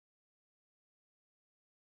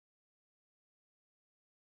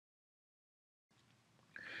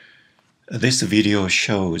This video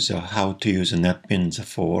shows how to use NetBeans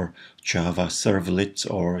for Java Servlets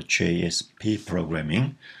or JSP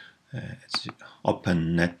programming.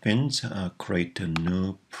 Open NetBeans, create a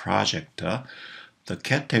new project. The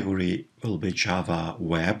category will be Java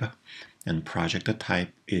Web, and project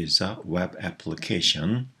type is Web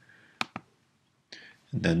Application.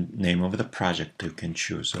 And then name of the project you can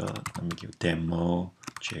choose. Let me give demo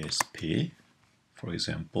JSP, for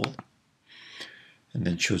example. And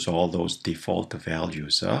then choose all those default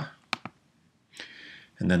values. And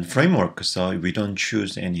then framework, so we don't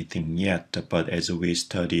choose anything yet, but as we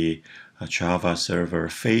study Java server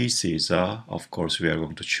faces, of course we are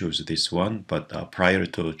going to choose this one, but prior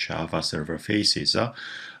to Java server faces,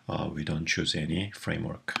 we don't choose any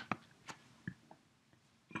framework.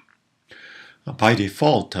 By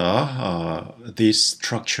default, these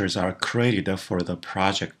structures are created for the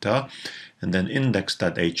project, and then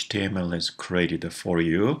index.html is created for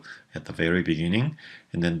you at the very beginning,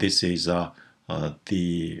 and then this is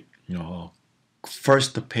the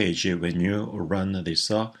first page when you run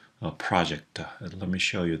this project. Let me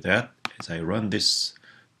show you that as I run this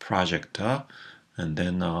project, and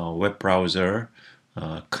then web browser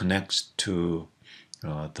connects to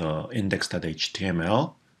the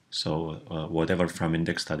index.html. So whatever from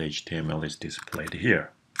index.html is displayed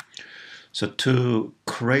here. So to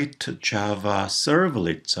create Java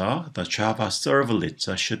Servlets, the Java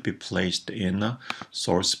Servlets should be placed in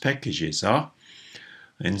source packages.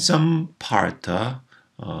 In some part, Java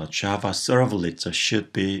Servlets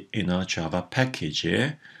should be in a Java package.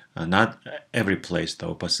 Not every place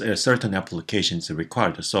though, but certain applications are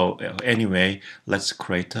required. So anyway, let's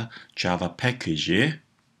create a Java package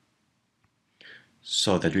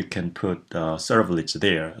so that we can put servlets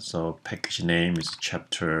there. So package name is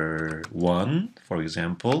chapter 1, for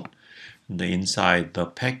example. And inside the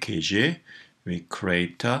package, we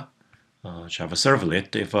create a Java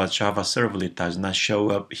servlet. If a Java servlet does not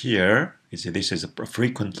show up here, you see this is a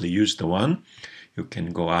frequently used one, you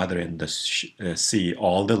can go other and see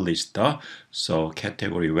all the list. So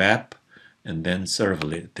category web and then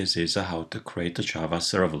servlet. This is how to create a Java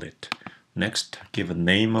servlet. Next, give a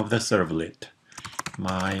name of the servlet.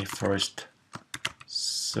 My first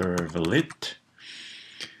servlet.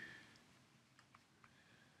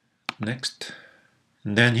 Next.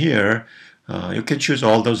 And then here you can choose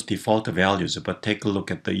all those default values, but take a look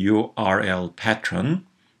at the URL pattern.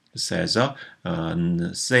 It says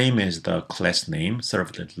same as the class name,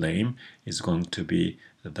 servlet name is going to be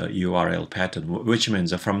the URL pattern, which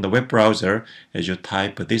means from the web browser, as you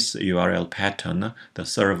type this URL pattern, the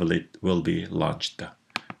servlet will be launched.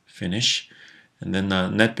 Finish. And then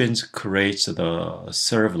NetBeans creates the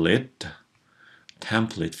servlet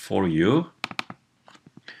template for you.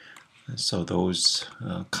 So those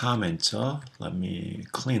comments, let me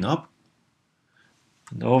clean up.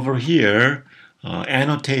 And over here,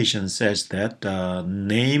 annotation says that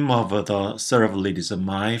name of the servlet is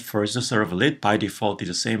my first servlet. By default, is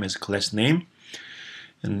the same as class name.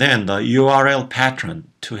 And then the URL pattern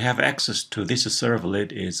to have access to this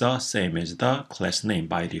servlet is same as the class name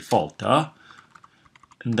by default.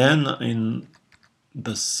 And then in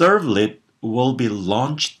the servlet will be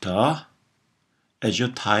launched as you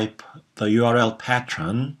type the URL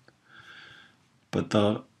pattern, but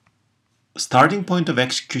the starting point of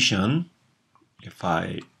execution, if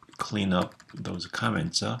I clean up those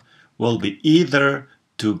comments, will be either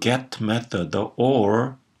to get method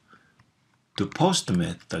or to post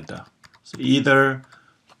method. So either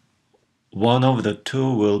one of the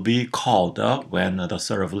two will be called when the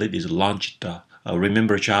servlet is launched.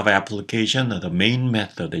 Remember, Java application, the main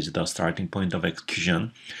method is the starting point of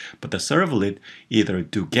execution, but the servlet either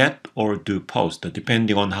do get or do post,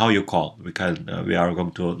 depending on how you call. Because we are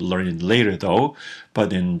going to learn it later though.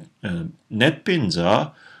 But in NetBeans,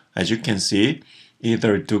 as you can see,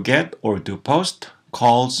 either do get or do post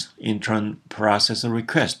calls in turn process a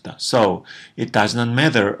request. So it does not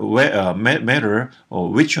matter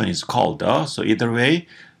which one is called. So either way,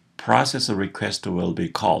 process request will be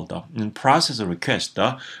called. In process request,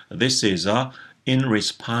 this is in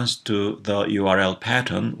response to the URL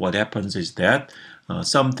pattern. What happens is that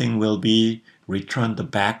something will be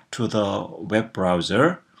returned back to the web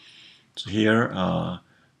browser. So here,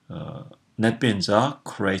 NetBeans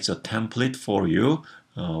creates a template for you.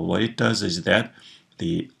 What it does is that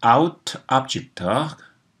the out object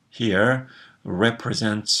here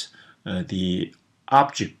represents the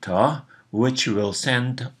object which will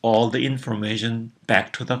send all the information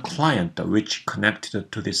back to the client which connected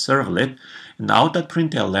to this servlet. And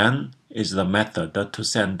out.println is the method to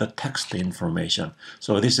send the text information.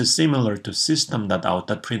 So this is similar to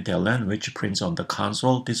system.out.println, which prints on the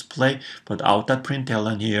console display, but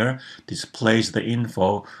out.println here displays the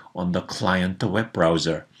info on the client web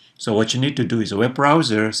browser. So what you need to do is a web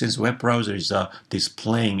browser, since web browser is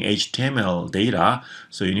displaying HTML data,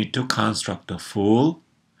 so you need to construct a full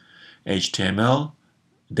HTML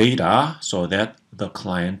data so that the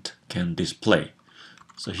client can display.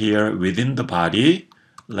 So here within the body,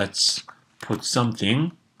 let's put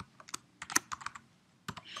something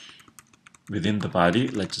within the body.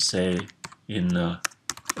 Let's say in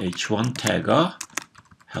h1 tag,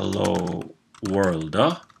 hello world,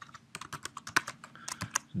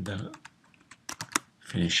 and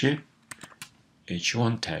finish it,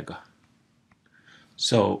 h1 tag.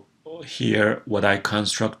 So here what I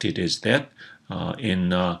constructed is that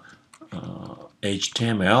in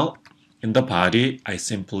HTML, in the body, I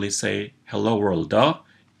simply say hello world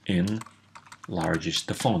in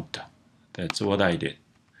largest font. That's what I did.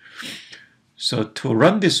 So to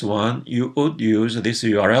run this one, you would use this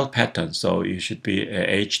URL pattern. So you should be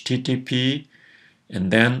HTTP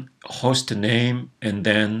and then host name and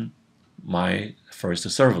then my first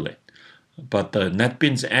servlet. But the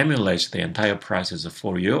NetBeans emulates the entire process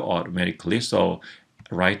for you automatically. So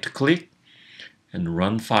right click and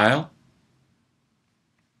run file.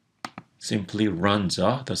 Simply runs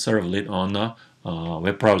the servlet on a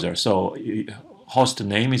web browser. So host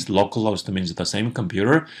name is localhost, means the same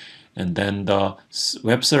computer, and then the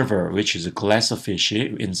web server, which is a Glassfish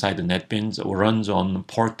inside the NetBeans, runs on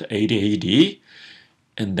port 8080,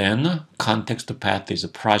 and then context path is a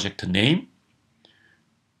project name,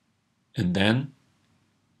 and then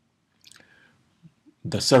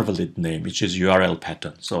the servlet name, which is URL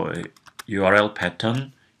pattern. So URL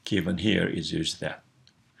pattern given here is used there.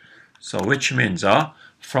 So which means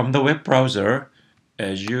from the web browser,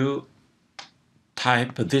 as you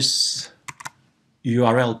type this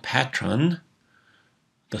URL pattern,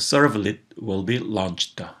 the servlet will be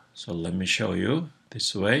launched. So let me show you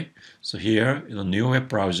this way. So here in the new web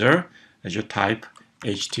browser, as you type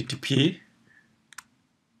HTTP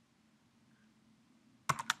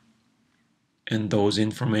and those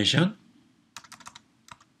information,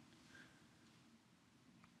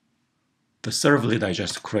 the servlet I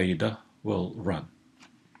just created will run.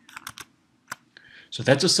 So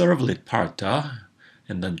that's the servlet part.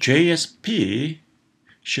 And then JSP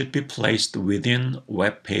should be placed within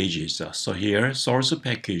web pages. So here, source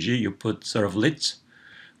package, you put servlets.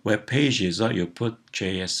 Web pages, you put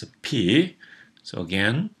JSP. So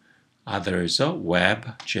again, others,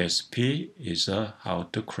 web JSP is how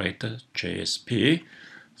to create a JSP.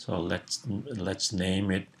 So let's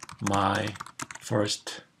name it my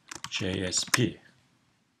first JSP.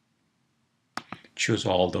 Choose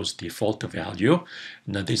all those default value.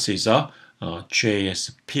 Now this is a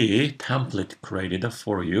JSP template created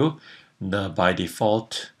for you. By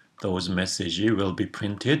default, those messages will be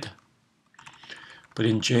printed. But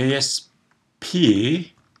in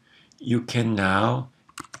JSP, you can now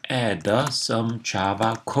add some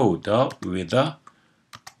Java code with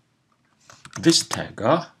this tag.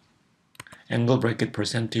 Angle bracket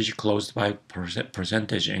percentage closed by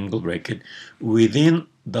percentage angle bracket. Within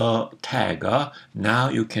the tag, now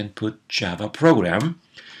you can put Java program.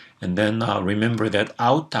 And then remember that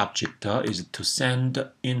out object is to send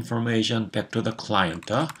information back to the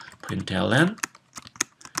client. Println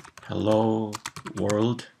hello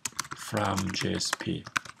world from JSP.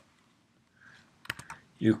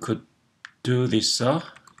 You could do this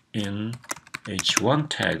in h1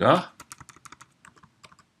 tag.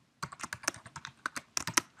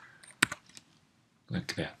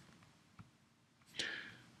 Like that.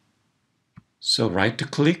 So right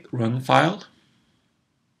click, run file.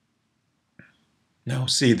 Now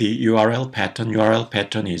see the URL pattern. URL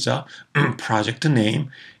pattern is a project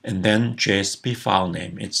name and then JSP file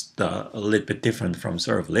name. It's a little bit different from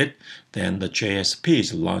Servlet. Then the JSP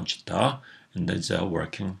is launched and it's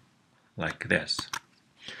working like this.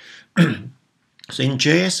 So in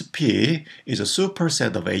JSP is a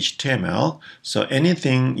superset of HTML. So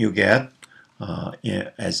anything you get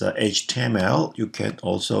as a HTML, you can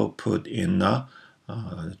also put in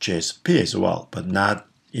JSP as well, but not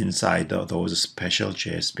inside those special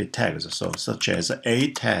JSP tags. So such as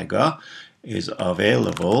a tag is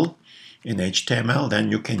available in HTML,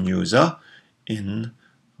 then you can use in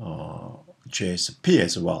JSP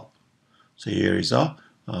as well. So here is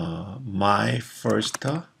my first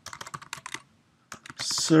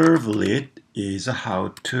servlet is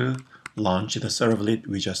how to launch the servlet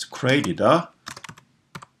we just created.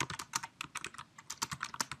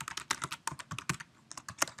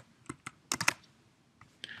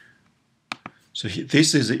 So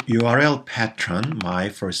this is a URL pattern, my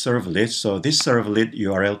first servlet. So this servlet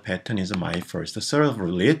URL pattern is my first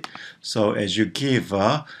servlet. So as you give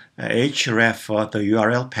href the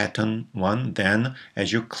URL pattern one, then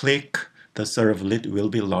as you click, the servlet will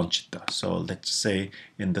be launched. So let's say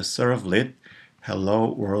in the servlet,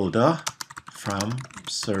 hello world from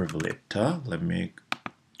servlet. Let me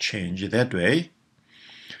change it that way.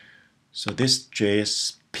 So this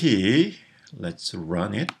JSP, let's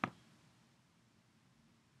run it.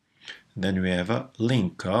 Then we have a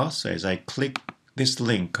link. So as I click this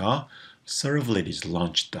link, servlet is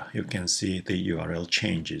launched. You can see the URL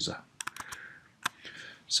changes.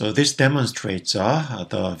 So this demonstrates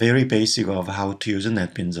the very basic of how to use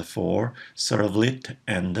NetBeans for servlet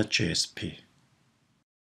and JSP.